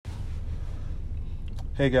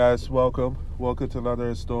Hey guys, welcome. Welcome to another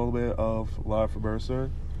installment of Live from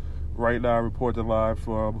Mercer. Right now, I'm reporting live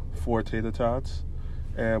from Four Tater Tots.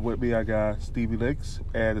 And with me, I got Stevie Nicks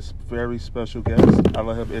and a very special guest. I'll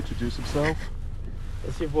let him introduce himself.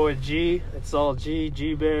 It's your boy G. It's all G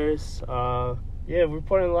Bears. We're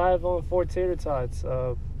reporting live on Four Tater Tots.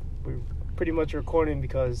 We're pretty much recording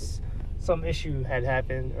because some issue had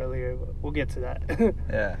happened earlier. But we'll get to that.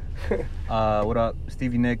 Yeah. What up,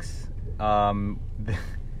 Stevie Nicks?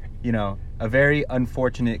 A very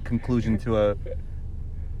unfortunate conclusion to a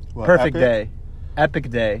perfect day. Epic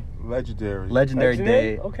day. Legendary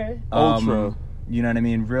day. Okay. Ultra. You know what I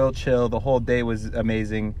mean? Real chill. The whole day was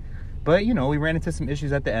amazing. But, we ran into some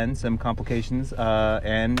issues at the end, some complications,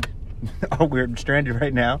 and we're stranded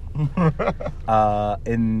right now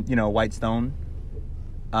in, Whitestone.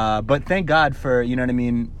 But thank God for,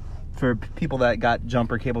 for people that got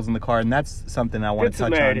jumper cables in the car, and that's something I want to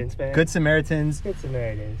touch Samaritans, on. Man. Good Samaritans. Good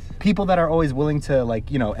Samaritans. People that are always willing to,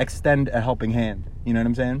 extend a helping hand. You know what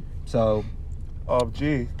I'm saying? So...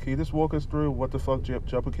 G, can you just walk us through what the fuck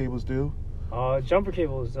jumper cables do? Jumper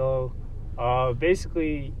cables,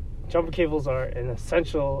 basically... Jumper cables are an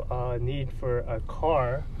essential need for a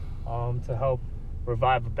car to help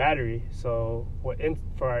revive a battery. So,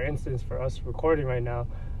 for us recording right now,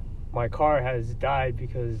 my car has died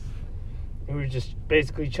because we were just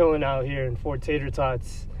basically chilling out here in Fort Tater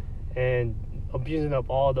Tots and abusing up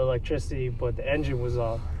all the electricity, but the engine was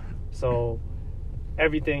off. So,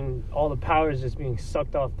 all the power is just being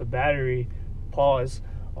sucked off the battery. Pause.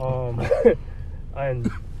 And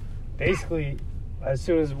basically... As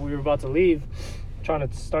soon as we were about to leave, trying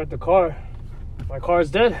to start the car, my car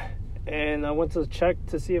is dead. And I went to check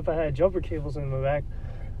to see if I had jumper cables in my back.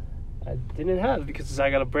 I didn't have, because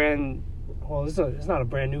I got it's not a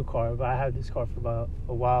brand new car, but I had this car for about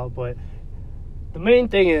a while. But the main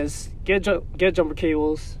thing is get jumper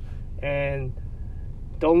cables and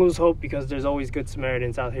don't lose hope, because there's always good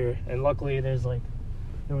Samaritans out here. And luckily there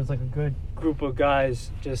was a good group of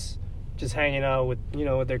guys just hanging out with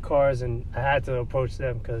their cars, and I had to approach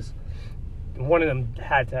them because one of them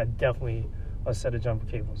had to have definitely a set of jumper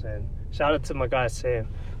cables. And shout out to my guy Sam.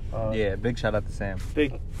 Big shout out to Sam.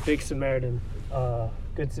 Big Samaritan,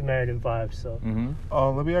 good Samaritan vibes. So.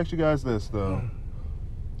 Mm-hmm. Let me ask you guys this though: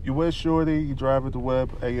 you with Shorty, you drive with the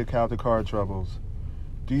whip, and you encounter car troubles.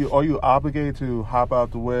 Are you obligated to hop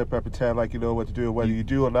out the whip and pretend like you know what to do, whether you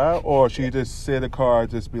do or not, or should you just sit in the car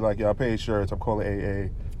and just be like, "Yeah, I pay insurance. I'm calling AA.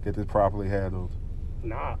 Get this properly handled"?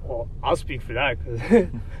 Nah, well, I'll speak for that because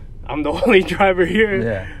I'm the only driver here.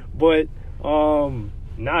 Yeah. But,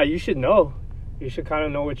 you should know. You should kind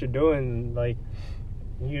of know what you're doing. Like,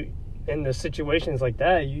 you in the situations like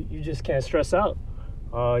that, you just can't stress out.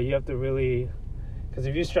 You have to really... Because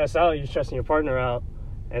if you stress out, you're stressing your partner out,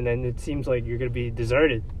 and then it seems like you're going to be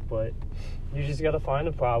deserted. But you just got to find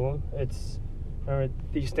a problem.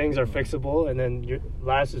 These things are fixable, and then your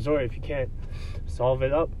last resort, if you can't solve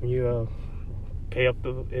it up, you pay up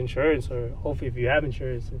the insurance, or hopefully if you have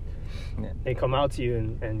insurance, they come out to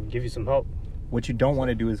you and give you some help. What you don't want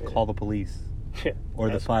to do is call the police or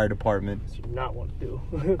the fire department. That's what you not want to do.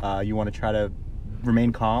 You want to try to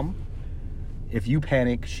remain calm. If you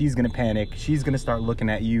panic, she's going to panic. She's going to start looking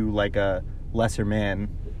at you like a lesser man.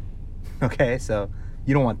 Okay, so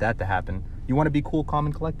you don't want that to happen. You want to be cool, calm,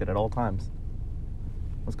 and collected at all times.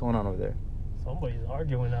 What's going on over there? Somebody's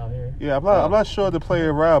arguing out here. Yeah, I'm not sure to play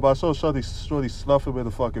around, but I saw Shorty snuff him in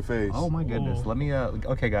the fucking face. Oh my goodness. Ooh. Let me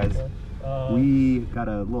okay guys. We got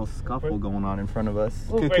a little scuffle going on in front of us.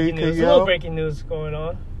 A little breaking news going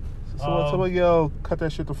on. Someone yell, "Cut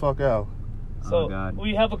that shit the fuck out." So oh God.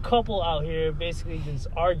 We have a couple out here basically just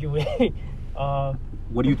arguing.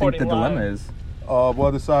 What do you think the dilemma is?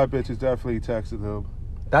 Well, the side bitch is definitely texting him.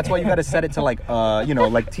 That's why you got to set it to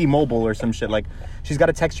like T-Mobile or some shit. Like, she's got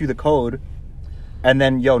to text you the code, and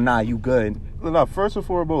then, you good. No, first and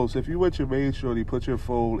foremost, if you with your main Shorty, put your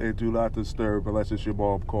phone in do not disturb unless it's your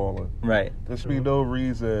mom calling. Right. There should be no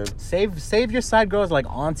reason. Save your side girls like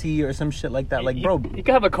auntie or some shit like that. Like, bro. You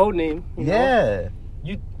can have a code name. Yeah.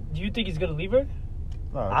 Do you think he's gonna leave her?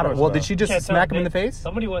 No, I don't. Well, did she just smack him in the face?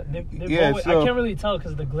 Somebody went. I can't really tell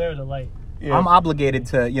because of the glare of the light. Yeah. I'm obligated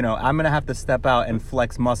to, I'm going to have to step out and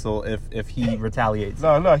flex muscle if he retaliates.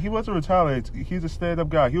 No, he wasn't retaliating. He's a stand-up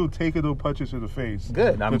guy. He'll take it or punches in the face.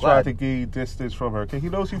 Good, I'm glad. Try to gain distance from her. Because he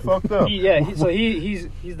knows he fucked up. He's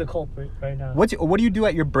the culprit right now. What do you do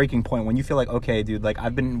at your breaking point when you feel like, okay, dude, like,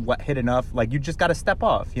 I've been hit enough? Like, you just got to step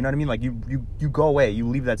off. You know what I mean? Like, you go away. You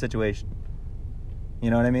leave that situation. You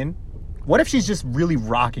know what I mean? What if she's just really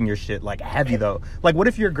rocking your shit, like heavy though? Like, what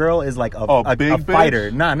if your girl is like a big bitch?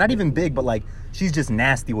 fighter? Nah, not even big, but like she's just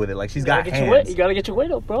nasty with it. Like she's got hands. You gotta get your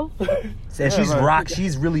weight up, bro. And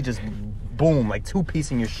she's really just boom, like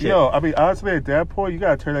two-piecing your shit. Yo, I mean, honestly, at that point, you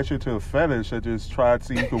gotta turn that shit to a fetish and just try to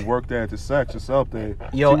see if you can work that into sex or something.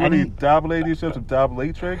 Yo, you really dominate yourself to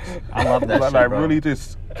dominatrix. I love that shit, like bro. really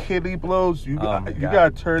just kidney blows. You Oh my you God.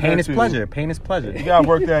 gotta turn Pain that is to pleasure. Pain is pleasure. You gotta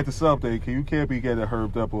work that into something. You can't be getting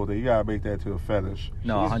herbed up all day. You gotta make that to a fetish.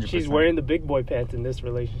 No, 100%. She's wearing the big boy pants in this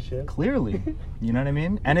relationship. Clearly, you know what I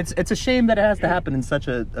mean. And it's a shame that it has to happen in such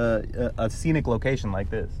a scenic location like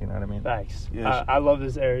this. You know what I mean? Facts. Yeah, I love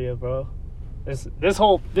this area, bro. This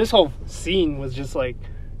whole scene was just like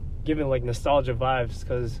giving like nostalgia vibes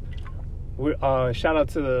because we shout out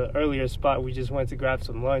to the earlier spot we just went to grab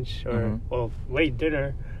some lunch or late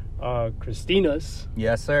dinner, Christina's.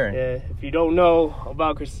 Yes, sir. Yeah, if you don't know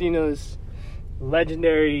about Christina's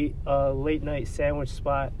legendary late night sandwich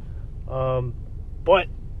spot, but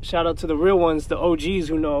shout out to the real ones, the OGs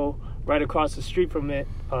who know, right across the street from it,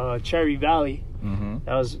 Cherry Valley. Mm-hmm.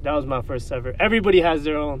 That was my first ever. Everybody has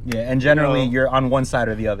their own. Yeah, and generally you're on one side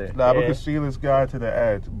or the other. Nah, I'm a Yeah. Christina's guy to the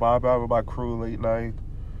edge. Bob out with my crew late night.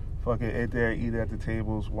 Fucking in there, eat at the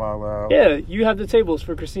tables, while out. Yeah, you have the tables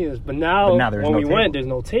for Christina's, but now there's when no we went, table. there's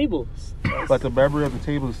no tables. But the memory of the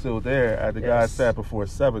table is still there. And the guy Yes. sat before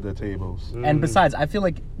 7 of the tables. And besides, I feel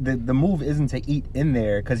like the move isn't to eat in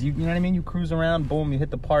there because you know what I mean. You cruise around, boom, you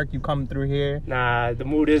hit the park, you come through here. Nah, the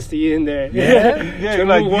mood is to eat in there. Yeah? Yeah, the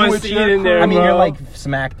like mood you wants with to your eat in crew. there. I mean, bro. you're like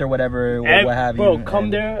smacked or whatever, what have you. Bro, come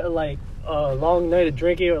and- there like a long night of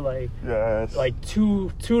drinking, or like Yes.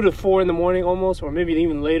 2 to 4 in the morning almost, or maybe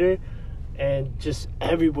even later, and just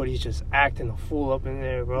everybody's just acting a fool up in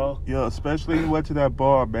there, bro. Yo, especially you went to that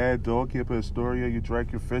bar, Mad Dog Keeper Astoria, you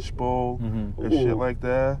drank your fishbowl and shit Ooh. like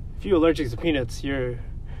that. If you're allergic to peanuts, you're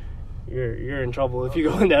in trouble if you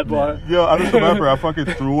go in that bar. Yo, I just remember I fucking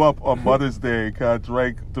threw up on Mother's Day because I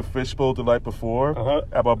drank the fishbowl the night before,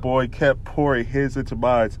 and my boy kept pouring his into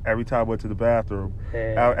mine every time I went to the bathroom.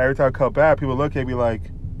 Yeah. And every time I come back, people look at me like,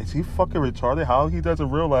 is he fucking retarded? How he doesn't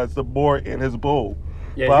realize the more in his bowl?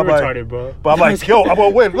 Yeah, But you're I'm retarded, bro. But I'm like, yo, I'm gonna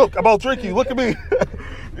win. Look, I'm out drinking. Look at me.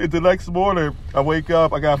 And the next morning, I wake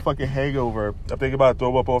up, I got a fucking hangover. I'm thinking about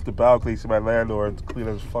throwing up off the balcony to my landlord, clean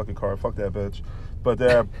his fucking car. Fuck that bitch. But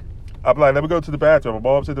I'm like, let me go to the bathroom. My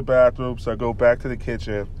mom's in the bathroom, so I go back to the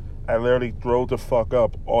kitchen. I literally throw the fuck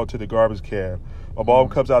up onto the garbage can. My mom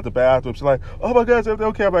comes out the bathroom. She's like, oh my God, is everything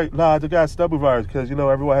okay? I'm like, nah, the guy had stomach virus because, you know,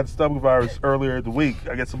 everyone had stomach virus earlier in the week.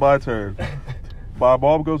 I guess it's my turn. My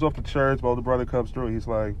mom goes off to church. My older brother comes through. He's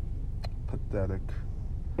like, pathetic.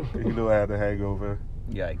 He knew I had a hangover.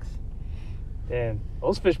 Yikes. Damn,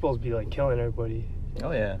 those fish bowls be like killing everybody.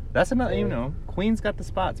 Oh yeah, that's another. You know, Queens got the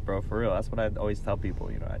spots, bro. For real, that's what I always tell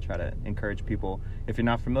people. You know, I try to encourage people. If you're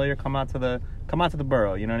not familiar, come out to the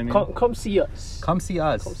borough. You know what I mean? Come see us. Come see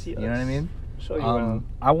us. Come see You know what I us. mean? Show you around.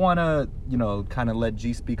 I wanna, kind of let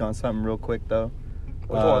G speak on something real quick though. Which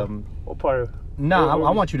one? What part of? Nah,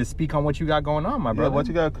 I want you to speak on what you got going on, my Yeah, brother. what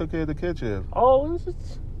you got cooking in the kitchen? Oh, it's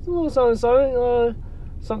a little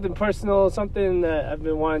something personal, something that I've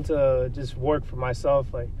been wanting to just work for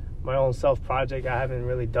myself, like my own self project. I haven't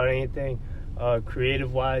really done anything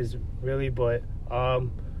creative wise, really, but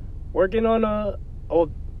working on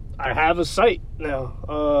I have a site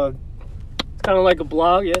now. It's kind of like a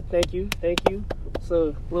blog. Yeah, thank you. It's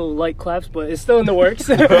a little light claps, but it's still in the works.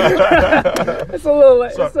 It's a little.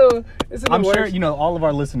 It's in the I'm works. sure all of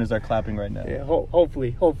our listeners are clapping right now. Yeah,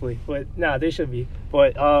 hopefully, but nah, they should be.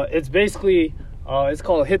 But it's basically it's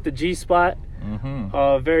called Hit the G Spot.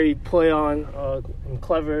 Mm-hmm. Very play on and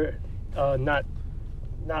clever. Not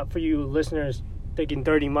for you listeners thinking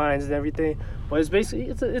dirty minds and everything, but it's basically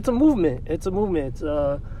it's a movement. It's a movement. It's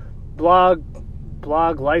a blog,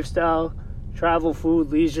 lifestyle, travel, food,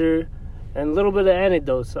 leisure, and a little bit of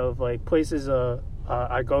anecdotes of like places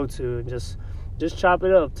I go to, and just chop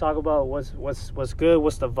it up, talk about what's good,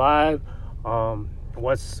 what's the vibe,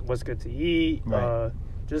 what's good to eat, Right.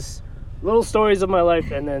 just little stories of my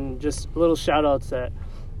life, and then just little shout outs that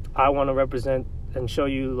I want to represent and show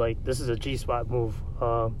you like this is a G-spot move,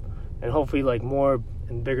 and hopefully like more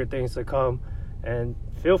and bigger things to come. And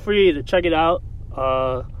feel free to check it out.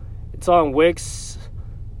 It's on Wix.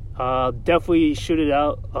 Definitely shoot it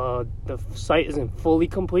out. The site isn't fully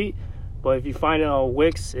complete, but if you find it on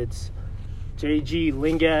Wix, it's JG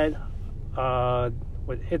Lingad.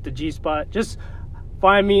 With Hit the G Spot. Just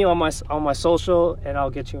find me on my social, and I'll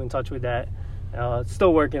get you in touch with that.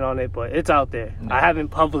 Still working on it, but it's out there. I haven't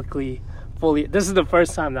publicly fully. This is the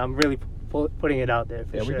first time that I'm really putting it out there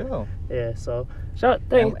for There sure. we go. Yeah, so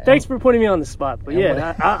And- thanks for putting me on the spot. But and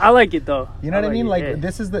yeah, I like it though. You know what I mean? it, Like yeah.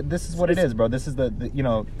 this is what it is, bro. This is the you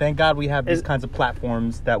know, thank God we have these It's- kinds of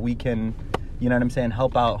platforms that we can, you know what I'm saying,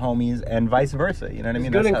 help out homies and vice versa. You know what I mean?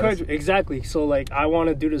 It's good That's how encouragement. Exactly. So like I want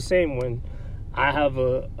to do the same when I have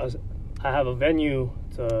a venue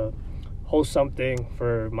to host something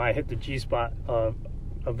for my Hit the G Spot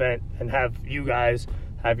event and have you guys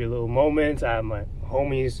have your little moments. I have my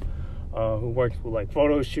homies who work with like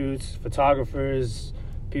photo shoots, photographers,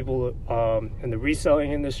 people in the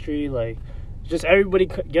reselling industry, like just everybody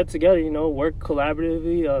get together, you know, work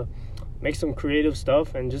collaboratively, make some creative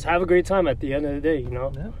stuff and just have a great time at the end of the day, you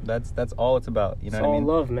know. Yeah, that's all it's about. You know It's what I all mean?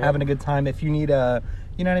 love, man. Having a good time. If you need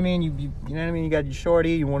you know what I mean? You know what I mean? You got your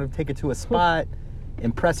shorty. You want to take her to a spot,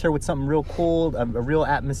 impress her with something real cool, a real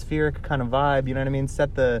atmospheric kind of vibe. You know what I mean?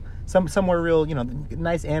 Set somewhere real, you know,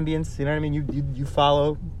 nice ambience. You know what I mean? You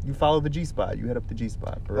follow the G Spot. You head up the G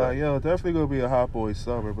Spot. For real. Yo, definitely gonna be a hot boy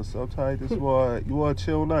summer, but sometimes you want a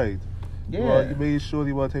chill night. Yeah. You made sure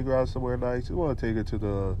you want to take her out somewhere nice. You want to take her to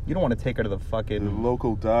the You don't want to take her to the fucking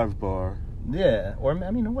local dive bar. yeah, or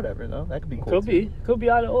I mean whatever though. That could be cool. Could be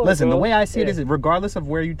either or. Listen, bro. the way I see it Yeah. is, regardless of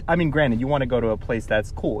where I mean, granted, you want to go to a place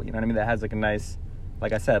that's cool. You know what I mean? That has like a nice,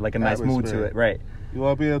 like I said, like a nice mood to Atmosphere. it, right? You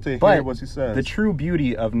want to be able to hear But what she says. the true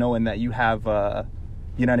beauty of knowing that you have,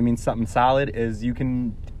 you know what I mean, something solid is you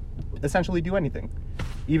can essentially do anything,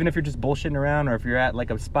 even if you're just bullshitting around or if you're at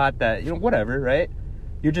like a spot that you know whatever, right?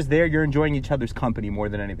 You're just there. You're enjoying each other's company more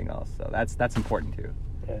than anything else. So that's important too.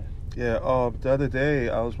 Yeah. Yeah, the other day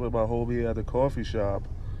I was with my homie at the coffee shop,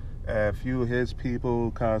 and a few of his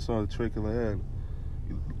people kind of started trickling in.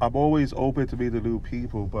 I'm always open to meet the new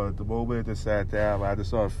people, but the moment they sat down, I just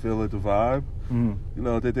started feeling the vibe. Mm. You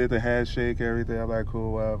know, they did the handshake, everything. I'm like,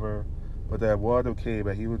 cool, whatever. But then one of them came,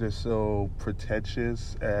 and he was just so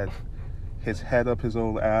pretentious and his head up his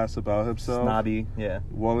own ass about himself. Snobby, yeah.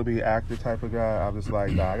 Wannabe actor type of guy. I'm just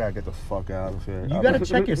like, nah, I gotta get the fuck out of here. You gotta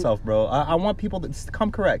check yourself, bro. I want people to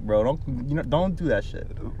come correct, bro. Don't do that shit.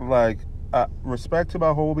 Like, respect to my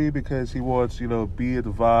homie because he wants, you know, be in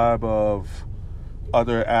the vibe of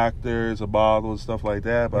other actors, a model, and stuff like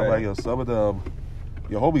that. But I'm Right. like, yo, some of them,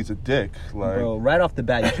 your homie's a dick. Like, Bro, right off the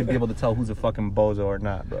bat, you should be able to tell who's a fucking bozo or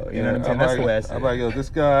not, bro. You know what I'm saying? That's the way I see I'm it. like, yo, this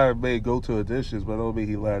guy may go to auditions, but don't mean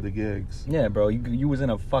he landed the gigs. Yeah, bro. You was in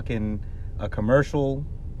a commercial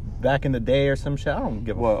back in the day or some shit. I don't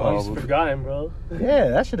give a Well, fuck. Forgotten, bro. Yeah,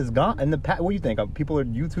 that shit is gone. And what do you think? People are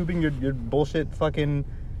YouTubing your bullshit fucking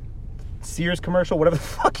Sears commercial, whatever the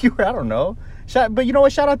fuck you were. I don't know. But you know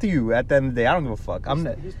what? Shout out to you. At the end of the day, I don't give a fuck.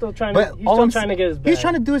 He's still trying But to. He's all still I'm trying to get his bag. He's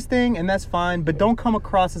trying to do his thing, and that's fine. But don't come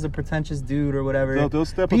across as a pretentious dude or whatever. They'll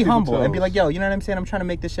step Be on people's humble and be toes. like, yo, you know what I'm saying? I'm trying to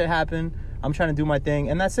make this shit happen. I'm trying to do my thing,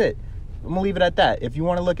 and that's it. I'm gonna leave it at that. If you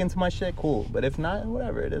want to look into my shit, cool. But if not,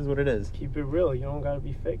 whatever. It is what it is. Keep it real. You don't gotta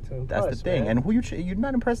be fake to impress. That's the thing. Man. And who you're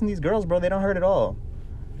not impressing these girls, bro. They don't hurt at all.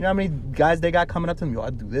 You know how many guys they got coming up to them? Yo, I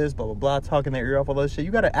do this, blah blah blah, talking their ear off, all that shit.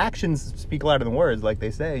 You gotta actions speak louder than words, like they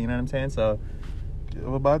say. You know what I'm saying? So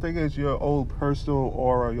Well, my thing is your own personal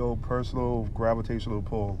aura, your own personal gravitational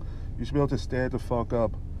pull. You should be able to stand the fuck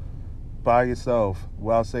up by yourself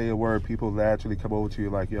while saying a word. People naturally come over to you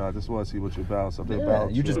like, yo, I just want to see what you're about. Something yeah,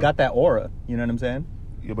 about you just got that aura. You know what I'm saying?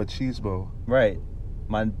 You're machismo. Right.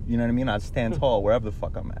 You know what I mean? I stand tall wherever the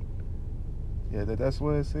fuck I'm at. Yeah, that's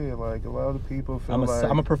what it's saying. Like a lot of the people feel I'm like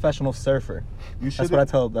a professional surfer. you should. That's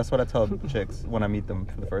what I tell chicks when I meet them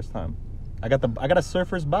for the first time. I got a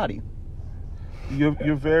surfer's body. You're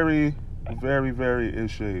very, very, very in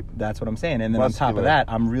shape. That's what I'm saying. And then on top of Muscular.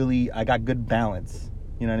 that, I got good balance.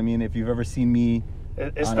 You know what I mean? If you've ever seen me,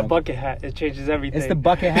 It's I the don't- bucket hat. It changes everything. it's the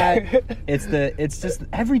bucket hat. it's just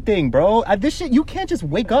everything, bro. This shit, you can't just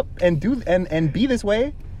wake up and do and be this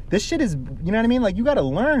way. This shit is, you know what I mean? Like, you gotta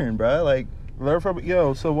learn, bro. Like, Learn from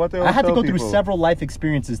So what they I had to tell go through people- several life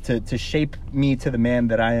experiences to shape me to the man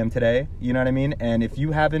that I am today. You know what I mean? And if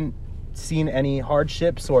you haven't seen any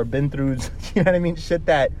hardships or been through, you know what I mean, shit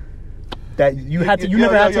that you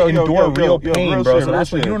never had to endure real pain, real bro. shit, So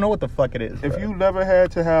that's real what shit. you don't know what the fuck it is. If bro. you never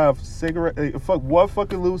had to have one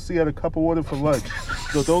fucking Lucy and a cup of water for lunch,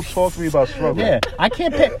 so don't talk to me about struggle. Yeah, I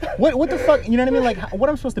can't pay. What the fuck? You know what I mean? Like, what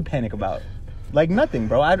I'm supposed to panic about? Like, nothing,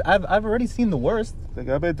 bro. I've already seen the worst. Like,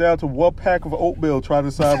 I've been down to one pack of oatmeal trying to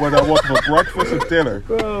decide whether I want for breakfast or dinner.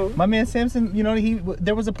 Bro. My man Samson, you know,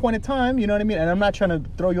 there was a point in time, you know what I mean? And I'm not trying to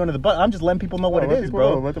throw you under the bus. I'm just letting people know what No, it let is, people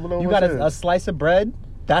bro. know. Let them know You what got it a is. slice of bread.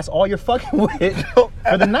 That's all you're fucking with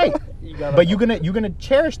for the night. But you're gonna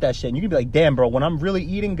cherish that shit. And you're gonna be like, damn, bro. When I'm really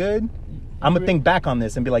eating good, I'm gonna think back on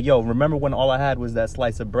this and be like, yo, remember when all I had was that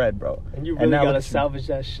slice of bread, bro? And you really now gotta look- salvage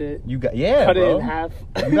that shit. You got Cut bro. it in half.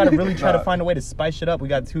 You gotta really try to find a way to spice it up. We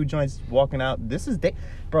got 2 joints walking out. This is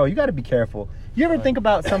bro. You gotta be careful. You ever think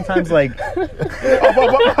about sometimes like? I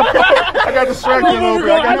got distracted a little bit.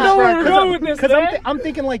 I know where we're got going with this, Because man. I'm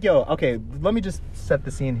thinking like, yo, okay, let me just set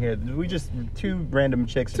the scene here. We just 2 random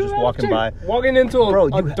chicks are just walking by. Walking into a, Bro,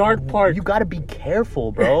 a dark park. You gotta be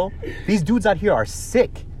careful, bro. These dudes out here are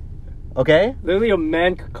sick. Okay? Literally, a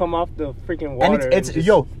man could come off the freaking water. And it's just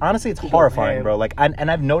yo, honestly, it's go horrifying, ham. bro. Like,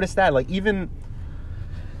 and I've noticed that, like, even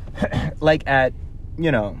like at,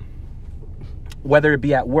 you know, whether it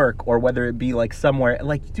be at work or whether it be like somewhere,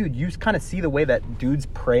 like, dude, you kind of see the way that dudes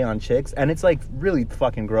prey on chicks, and it's like really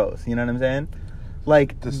fucking gross. You know what I'm saying?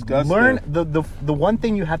 Like, Disgusting. learn the one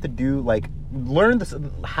thing you have to do, like, learn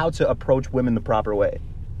how to approach women the proper way.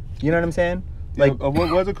 You know what I'm saying? Like,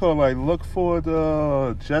 what's it called? Like, look for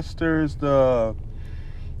the gestures, the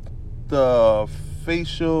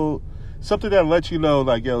facial, something that lets you know,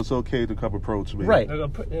 like, yo, it's okay to come approach me. right.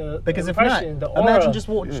 Because if not, imagine just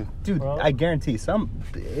Yeah. dude. bro. I guarantee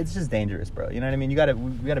it's just dangerous, bro. You know what I mean? We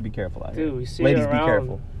gotta be careful out here. Dude, we see Ladies, it around. be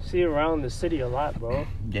careful. See it around the city a lot, bro.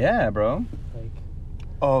 Yeah, bro. Like,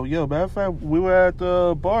 Oh, yo, matter of fact, we were at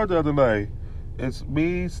the bar the other night. It's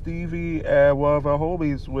me, Stevie, and one of our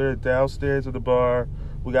homies. We're downstairs at the bar.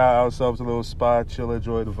 We got ourselves a little spot, chill,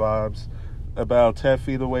 enjoy the vibes. About 10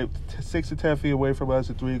 feet away, 6 to 10 feet away from us,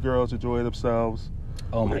 the 3 girls enjoy themselves.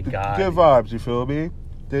 Oh my god. Good vibes, you feel me?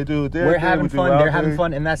 They do. We're having fun. They're having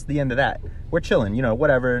fun, and that's the end of that. We're chilling. You know,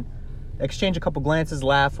 whatever. Exchange a couple glances,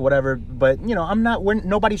 laugh, whatever. But you know,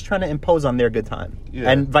 nobody's trying to impose on their good time,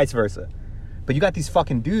 Yeah. and vice versa. But you got these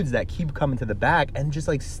fucking dudes that keep coming to the back and just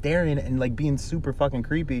like staring and like being super fucking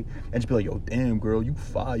creepy and just be like, yo, damn girl, you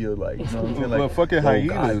fire, like, you know what I'm saying? Like, Well, fucking yo,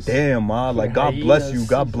 hyenas. God damn, ma, like, God bless you, Hyenas.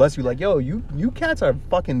 God bless you. Like, yo, you cats are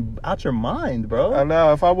fucking out your mind, bro. And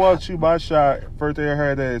now, if I want to shoot my shot, first thing I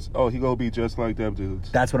heard is, oh, he gonna be just like them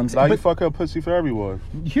dudes. That's what I'm Now saying. you But fuck up pussy for everyone.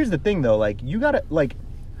 here's the thing, though, like, you gotta, like,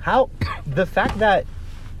 how the fact that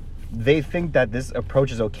they think that this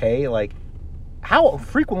approach is okay, like, how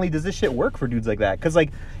frequently does this shit work for dudes like that? Because, like,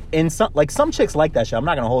 in some chicks like that shit. I'm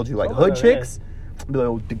not gonna hold you. Like, Some hood of them, chicks be like,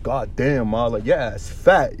 oh, god damn, ma, like, yeah, it's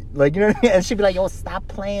fat, like, you know what I mean? And she'd be like, yo, stop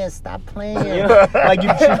playing,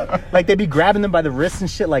 like they be grabbing them by the wrists and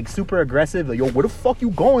shit, like super aggressive, like, yo, where the fuck you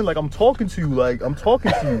going? Like, I'm talking to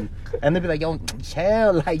you, and they'd be like, yo,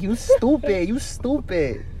 chill, like, you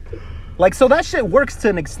stupid. Like, so that shit works to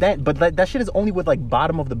an extent, but that shit is only with like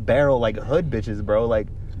bottom of the barrel, like, hood bitches, bro. Like,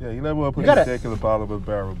 Yeah, you never want to put You gotta- your dick in the bottom of the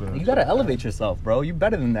barrel, bitch. you gotta elevate yourself, bro. You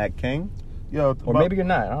better than that, King. Yo, Or maybe you're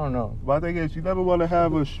not. I don't know. My thing is, you never want to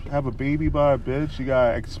have a baby by a bitch. You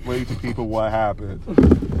gotta explain to people what happened.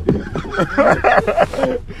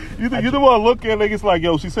 you don't want to look at niggas like,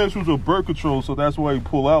 yo, she said she was on birth control, so that's why you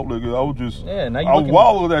pull out, nigga. I would just, Yeah, now you I'll looking-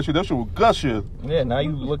 wallow that shit. That shit was gushing. Yeah, now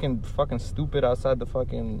you looking fucking stupid outside the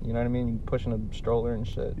fucking, you know what I mean? You pushing a stroller and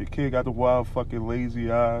shit. Your kid got the wild fucking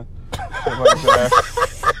lazy eye. Shit like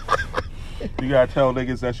that. You gotta tell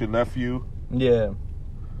niggas that's your nephew. Yeah.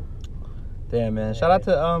 Damn, man. Shout out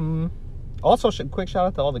to also quick shout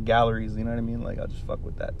out to all the galleries. You know what I mean? Like, I just fuck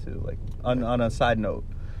with that too. Like, on a side note,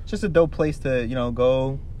 it's just a dope place to, you know,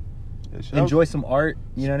 go Yeah, shit, enjoy some art.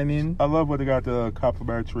 You know what I mean? I love when they got the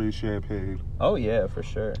complimentary champagne. Oh yeah, for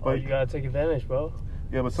sure. oh, you gotta take advantage, bro.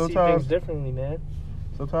 Yeah, but See things sometimes differently, man.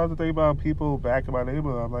 I think about people back in my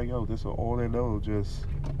neighborhood. I'm like, yo, this is all they know. Just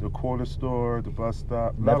the corner store, the bus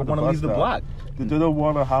stop. Never not want to bus leave the stop. block. They don't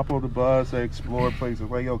want to hop on the bus and explore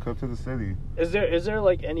places. Like, yo, come to the city. Is there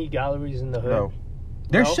like any galleries in the hood? No.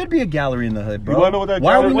 There No? should be a gallery in the hood, bro. You wanna know what that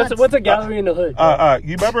Why are gallery- we not What's a gallery in the hood?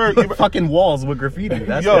 You remember? fucking walls with graffiti?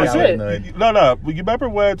 That's Yo, the gallery in the shit. hood. No. You remember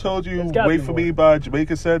when I told you, There's gotta wait be for more. me by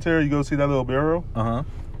Jamaica Center? You go see that little mural? Uh huh.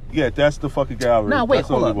 Yeah, that's the fucking gallery. Nah, wait, That's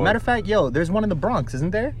the hold only up. one. Matter of fact, yo, there's one in the Bronx,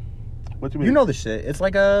 isn't there? What you mean? You know the shit. It's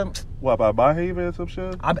like a. What, by My Haven or some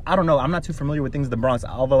shit? I don't know. I'm not too familiar with things in the Bronx.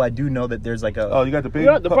 Although I do know that there's like a. Oh, you got the big...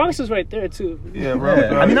 The Bronx is right there too. Yeah, bro.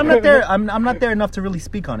 Yeah. I mean, I'm not there. I'm not there enough to really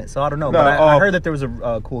speak on it, so I don't know. No, but I heard that there was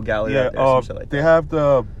a cool gallery Yeah, out there, some shit like they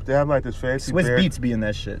that. have like this fancy Swiss bear, Beats be in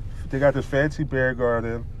that shit. They got this fancy bear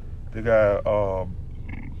garden. They got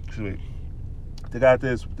excuse me. They got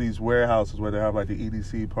these warehouses where they have like the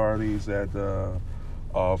EDC parties and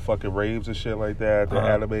fucking raves and shit like that. The Uh-huh.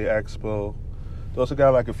 Anime Expo. They also got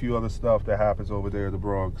like a few other stuff that happens over there in the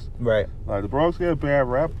Bronx. Right. Like the Bronx get a bad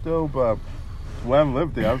rap though, but when I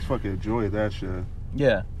lived there, I was fucking enjoying that shit.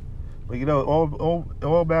 Yeah. But you know,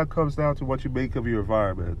 all that comes down to what you make of your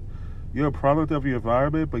environment. you're a product of your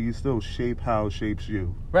environment, but you still shape how it shapes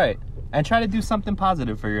you. Right. And try to do something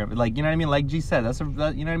positive for your, like, you know what I mean? Like G said, you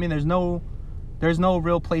know what I mean? There's no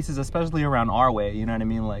real places, especially around our way, you know what I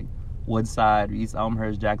mean? Like Woodside, East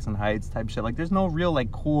Elmhurst, Jackson Heights type shit. Like, there's no real,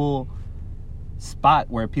 like, cool spot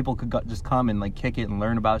where people could just come and, like, kick it and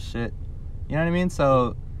learn about shit. You know what I mean?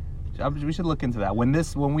 So we should look into that. When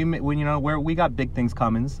you know, we got big things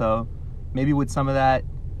coming, so maybe with some of that,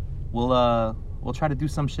 we'll try to do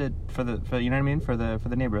some shit for you know what I mean? For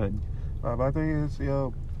the neighborhood. My thing is,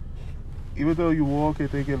 even though you walk and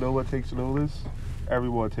think no one takes notice,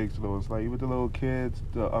 everyone takes notice. Like, even the little kids,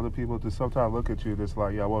 the other people, just sometimes look at you and it's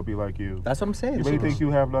like, I want to be like you. That's what I'm saying. You may think you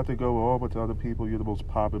have nothing going on, but to other people, you're the most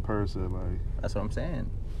popping person. Like, that's what I'm saying.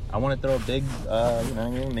 I want to throw a big, you know what I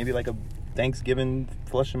mean? Maybe like a Thanksgiving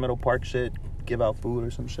Flushing Meadow Park shit, give out food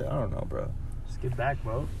or some shit. I don't know, bro. Just give back,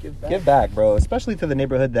 bro. Give back, bro. Especially to the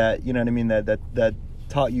neighborhood that, you know what I mean, that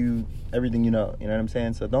taught you everything you know. You know what I'm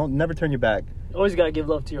saying? So never turn your back. Always gotta give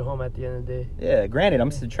love to your home at the end of the day. Yeah, granted, I'm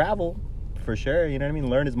to travel for sure. You know what I mean?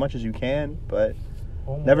 Learn as much as you can, but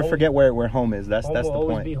Home never will forget where home is. That's the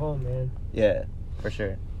always point. Be home, man. Yeah, for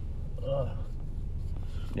sure. Ugh.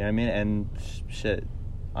 You know what I mean? And shit.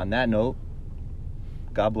 On that note,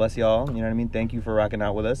 God bless y'all. You know what I mean? Thank you for rocking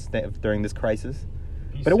out with us during this crisis.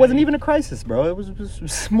 But it wasn't even a crisis, bro. It was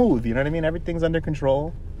smooth. You know what I mean? Everything's under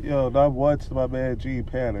control. Yo, not once did my man G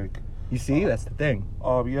panic. You see? That's the thing.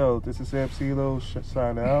 This is Sam CeeLo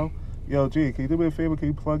signing out. Yo, G, can you do me a favor? Can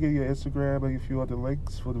you plug in your Instagram and a few other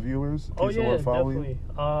links for the viewers? In case they want to follow definitely.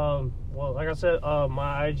 You? Well, like I said,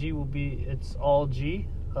 my IG will be, it's all G,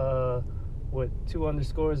 with 2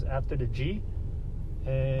 underscores after the G.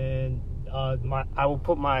 And I will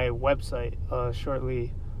put my website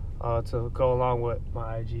shortly to go along with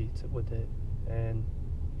my IG with it. And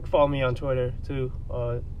you can follow me on Twitter too,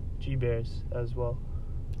 G Bears as well.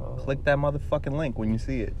 Click that motherfucking link when you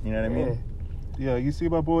see it. You know what I mean? Yeah, you see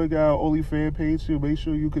my boy got an OnlyFans page too. Make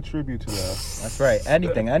sure you contribute to that. That's right.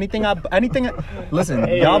 Anything. Listen,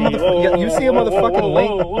 y'all motherfuckers. You see a motherfucking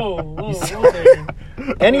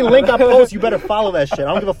link. Any link I post, you better follow that shit. I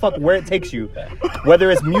don't give a fuck where it takes you. Whether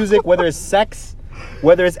it's music, whether it's sex,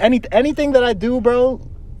 whether it's anything that I do, bro.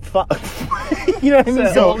 You know what I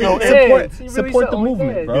mean? So support the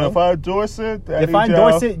movement, bro. Yeah, if I endorse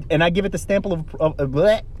it, and I give it the stamp of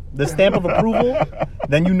approval,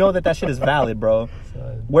 then you know that shit is valid, bro.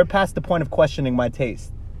 We're past the point of questioning my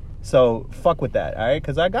taste. So fuck with that, all right?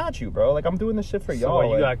 Because I got you, bro. Like, I'm doing this shit for y'all.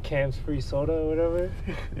 So you got Cam's free soda or whatever?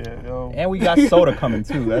 Yeah, yo. And we got soda coming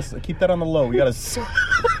too. Keep that on the low. We got a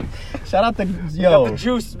shout out to We got the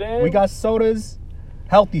juice, man. We got sodas,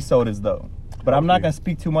 healthy sodas though. But I'm not gonna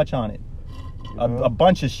speak too much on it. A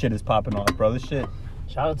bunch of shit is popping off, bro. This shit.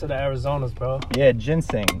 Shout out to the Arizonas, bro. Yeah,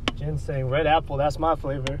 ginseng. Red apple. That's my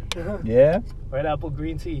flavor. Yeah. Red apple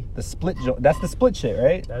green tea. The split. That's the split shit,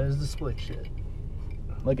 right? That is the split shit.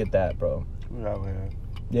 Look at that, bro. We out here.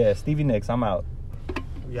 Yeah, Stevie Nicks. I'm out.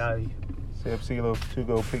 Yeah. Sam CeeLo, 2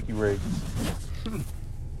 go pinky rings.